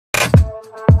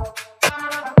Hi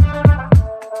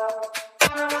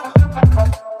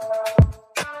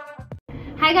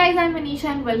guys, I'm Anisha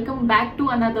and welcome back to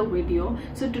another video.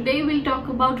 So today we'll talk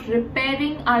about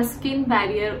repairing our skin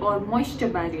barrier or moisture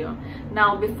barrier.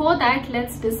 Now before that,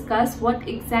 let's discuss what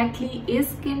exactly is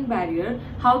skin barrier,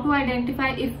 how to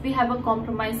identify if we have a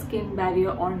compromised skin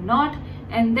barrier or not,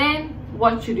 and then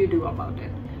what should you do about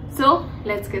it. So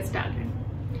let's get started.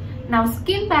 Now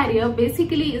skin barrier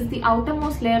basically is the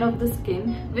outermost layer of the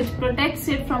skin which protects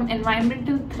it from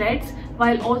environmental threats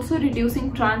while also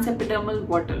reducing transepidermal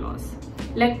water loss.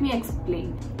 Let me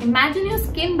explain. Imagine your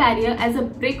skin barrier as a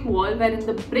brick wall wherein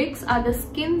the bricks are the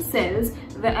skin cells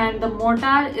and the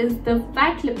mortar is the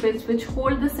fat lipids which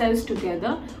hold the cells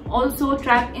together, also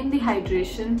trap in the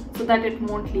hydration so that it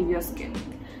won't leave your skin.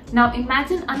 Now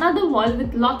imagine another wall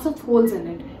with lots of holes in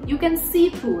it. You can see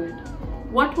through it.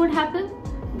 What would happen?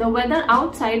 The weather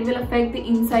outside will affect the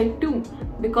inside too,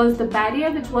 because the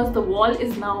barrier which was the wall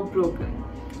is now broken.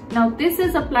 Now this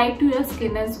is applied to your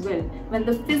skin as well. When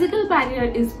the physical barrier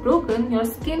is broken, your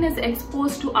skin is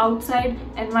exposed to outside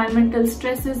environmental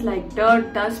stresses like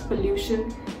dirt, dust, pollution,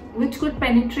 which could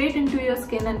penetrate into your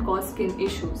skin and cause skin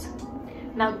issues.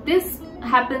 Now this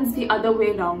happens the other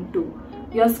way around too.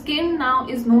 Your skin now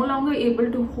is no longer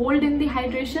able to hold in the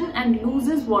hydration and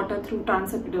loses water through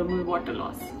transepidermal water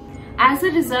loss. As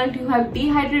a result, you have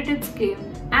dehydrated skin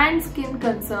and skin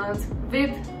concerns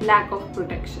with lack of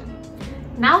protection.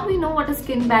 Now we know what a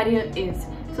skin barrier is.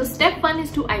 So step 1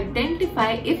 is to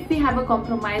identify if we have a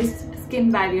compromised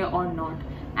skin barrier or not.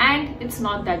 And it's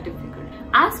not that difficult.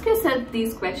 Ask yourself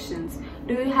these questions.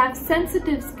 Do you have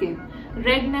sensitive skin,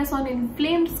 redness or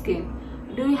inflamed skin?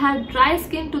 Do you have dry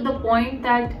skin to the point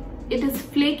that it is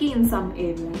flaky in some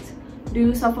areas? Do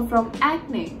you suffer from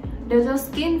acne? Does your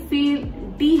skin feel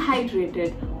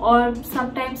dehydrated or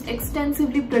sometimes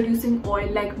extensively producing oil,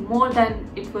 like more than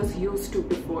it was used to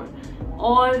before?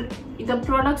 Or the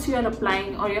products you are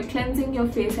applying or you're cleansing your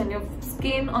face and your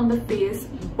skin on the face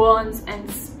burns and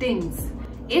stings?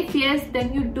 If yes,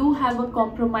 then you do have a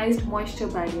compromised moisture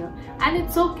barrier, and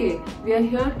it's okay. We are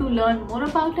here to learn more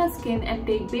about our skin and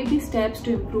take baby steps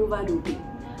to improve our routine.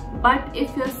 But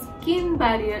if your skin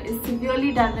barrier is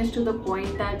severely damaged to the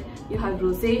point that you have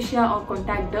rosacea or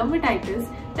contact dermatitis,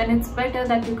 then it's better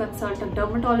that you consult a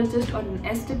dermatologist or an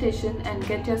esthetician and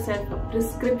get yourself a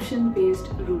prescription-based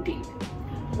routine.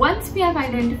 Once we have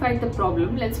identified the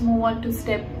problem, let's move on to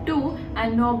step 2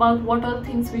 and know about what all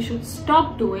things we should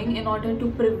stop doing in order to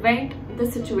prevent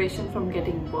the situation from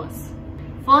getting worse.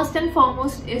 First and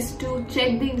foremost is to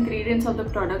check the ingredients of the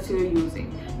products you're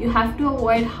using. You have to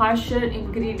avoid harsher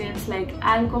ingredients like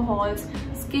alcohols,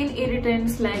 skin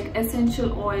irritants like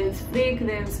essential oils,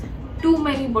 fragrance, too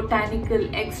many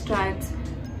botanical extracts,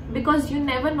 because you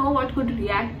never know what could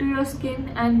react to your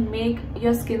skin and make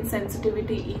your skin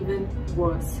sensitivity even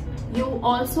worse. You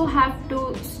also have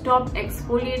to stop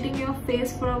exfoliating your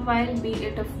face for a while, be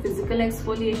it a physical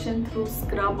exfoliation through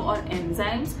scrub or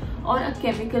enzymes, or a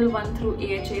chemical one through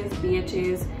AHAs,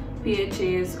 BHAs,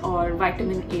 PHAs, or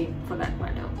vitamin A for that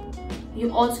matter.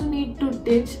 You also need to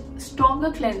ditch stronger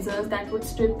cleansers that would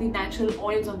strip the natural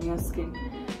oils on your skin.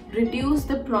 Reduce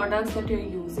the products that you're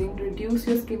using, reduce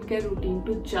your skincare routine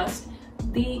to just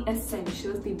the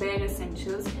essentials, the bare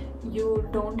essentials. You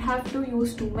don't have to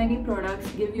use too many products.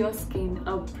 Give your skin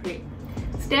a break.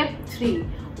 Step 3.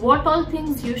 What all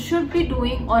things you should be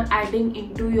doing or adding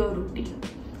into your routine.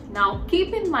 Now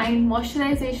keep in mind,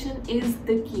 moisturization is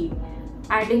the key.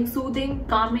 Adding soothing,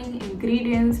 calming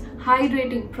ingredients,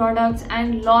 hydrating products,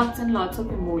 and lots of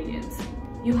emollients.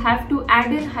 You have to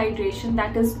add in hydration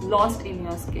that is lost in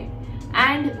your skin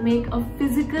and make a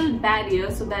physical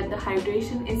barrier so that the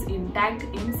hydration is intact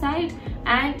inside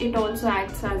and it also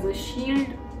acts as a shield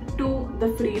to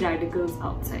the free radicals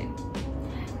outside.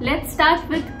 Let's start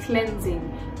with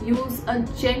cleansing. Use a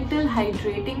gentle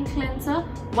hydrating cleanser,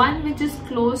 one which is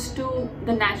close to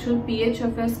the natural pH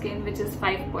of your skin, which is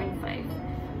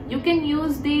 5.5. You can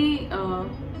use the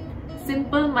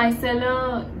simple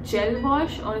micellar gel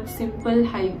wash or simple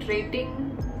hydrating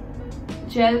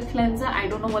gel cleanser. I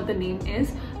don't know what the name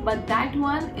is, but that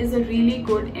one is a really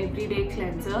good everyday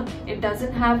cleanser. It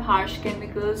doesn't have harsh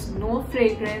chemicals, no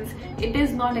fragrance, it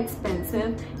is not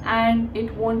expensive, and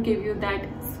it won't give you that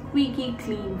squeaky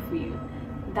clean feel.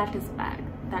 That is bad.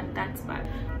 That's bad.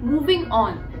 Moving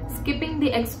on, skipping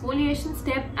the exfoliation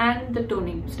step and the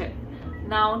toning step.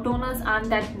 Now toners aren't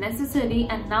that necessary,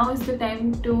 and now is the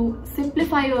time to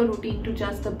simplify your routine to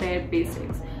just the bare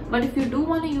basics. But if you do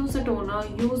want to use a toner,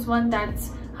 use one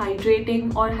that's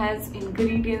hydrating or has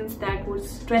ingredients that would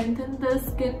strengthen the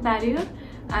skin barrier,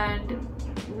 and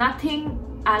nothing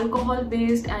alcohol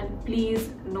based, and please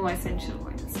no essential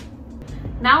oils.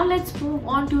 Now let's move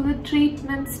on to the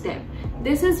treatment step.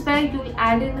 This is where you'll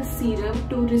add in a serum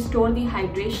to restore the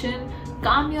hydration,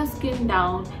 calm your skin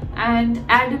down, and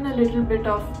add in a little bit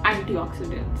of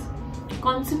antioxidants.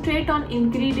 Concentrate on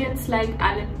ingredients like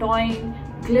allantoin,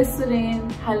 glycerin,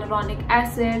 hyaluronic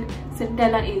acid,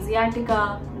 centella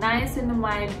asiatica,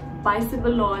 niacinamide,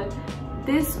 bisabolol.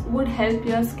 This would help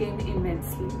your skin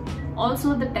immensely.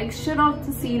 Also, the texture of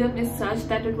the serum is such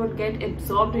that it would get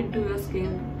absorbed into your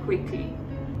skin quickly.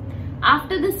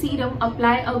 After the serum,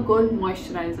 apply a good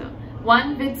moisturizer,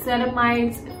 one with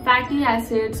ceramides, fatty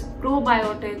acids,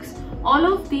 probiotics.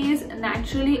 All of these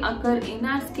naturally occur in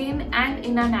our skin and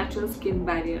in our natural skin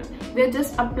barrier. We are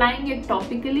just applying it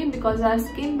topically because our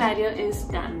skin barrier is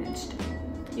damaged.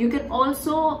 You can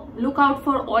also look out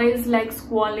for oils like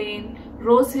squalane,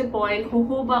 rosehip oil,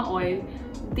 jojoba oil.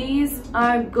 These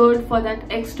are good for that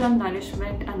extra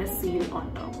nourishment and a seal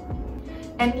on top.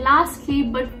 And lastly,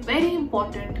 but very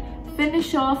important,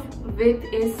 finish off with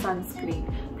a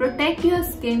sunscreen. Protect your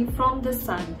skin from the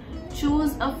sun.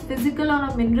 Choose a physical or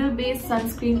a mineral based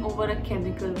sunscreen over a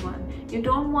chemical one. You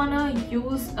don't want to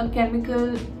use a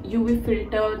chemical UV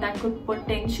filter that could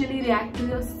potentially react to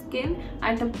your skin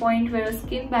at a point where a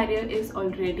skin barrier is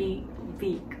already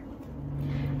weak.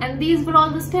 And these were all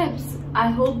the steps. I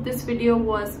hope this video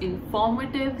was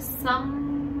informative,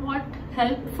 somewhat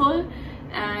helpful,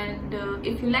 and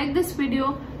if you like this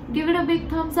video, give it a big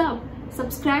thumbs up.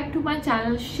 Subscribe to my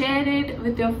channel, share it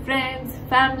with your friends,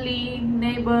 family,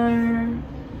 neighbor,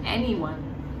 anyone.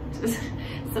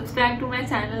 Subscribe to my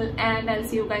channel, and I'll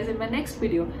see you guys in my next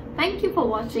video. Thank you for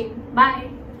watching. Bye.